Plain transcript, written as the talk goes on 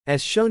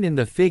As shown in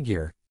the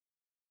figure,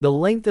 the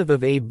length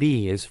of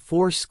AB is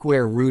 4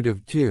 square root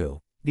of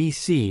 2,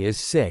 BC is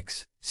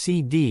 6,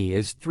 CD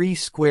is 3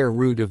 square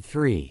root of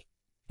 3,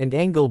 and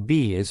angle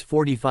B is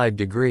 45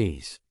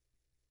 degrees.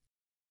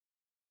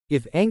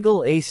 If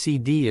angle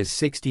ACD is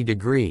 60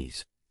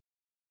 degrees,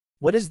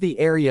 what is the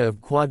area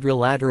of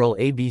quadrilateral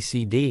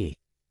ABCD?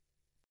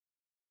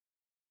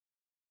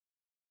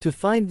 To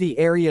find the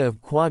area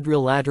of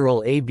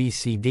quadrilateral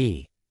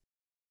ABCD,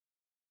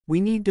 we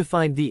need to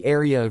find the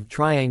area of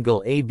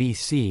triangle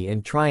ABC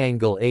and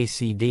triangle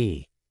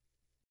ACD.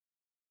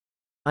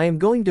 I am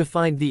going to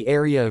find the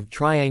area of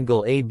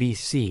triangle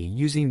ABC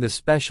using the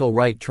special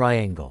right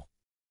triangle,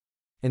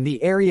 and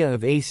the area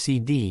of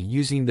ACD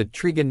using the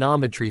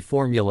trigonometry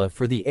formula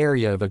for the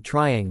area of a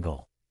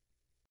triangle.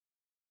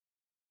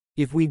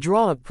 If we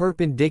draw a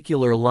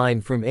perpendicular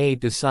line from A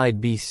to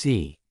side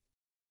BC,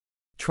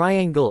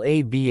 triangle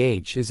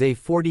ABH is a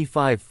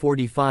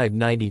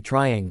 45-45-90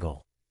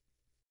 triangle.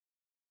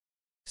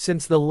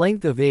 Since the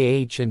length of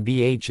AH and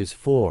BH is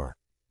 4,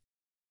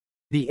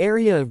 the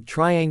area of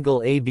triangle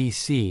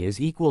ABC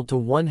is equal to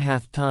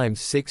 1/2 times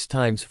 6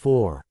 times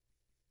 4.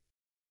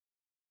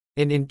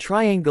 And in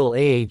triangle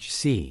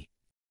AHC,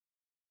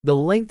 the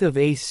length of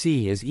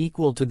AC is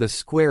equal to the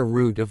square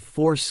root of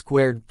 4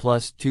 squared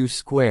plus 2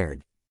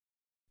 squared,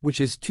 which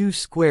is 2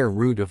 square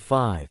root of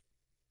 5.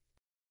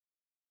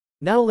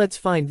 Now let's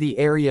find the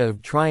area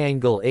of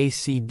triangle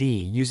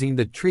ACD using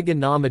the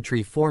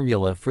trigonometry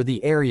formula for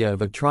the area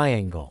of a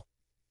triangle.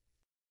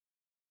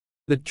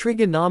 The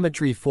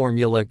trigonometry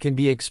formula can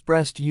be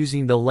expressed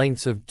using the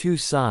lengths of two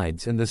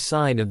sides and the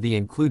sine of the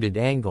included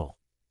angle.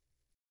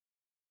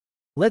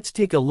 Let's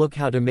take a look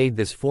how to make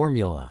this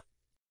formula.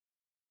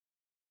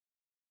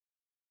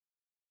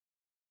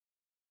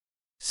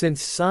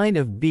 Since sine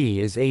of B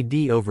is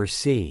AD over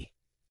C,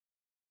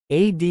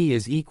 AD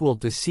is equal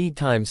to C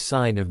times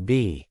sine of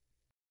B.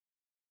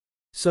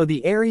 So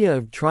the area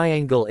of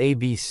triangle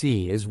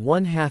ABC is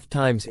 1/2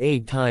 times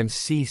A times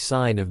C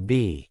sine of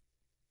B.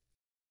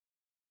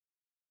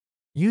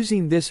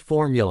 Using this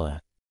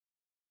formula,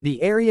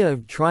 the area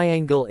of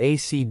triangle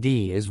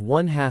ACD is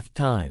 1/2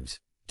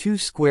 times 2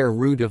 square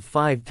root of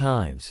 5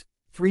 times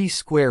 3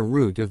 square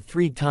root of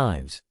 3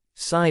 times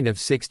sine of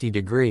 60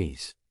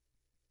 degrees.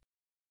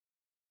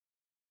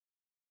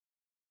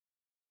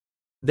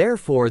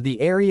 Therefore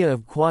the area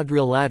of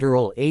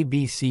quadrilateral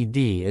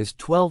ABCD is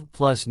 12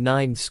 plus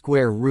 9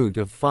 square root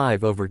of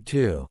 5 over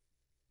 2.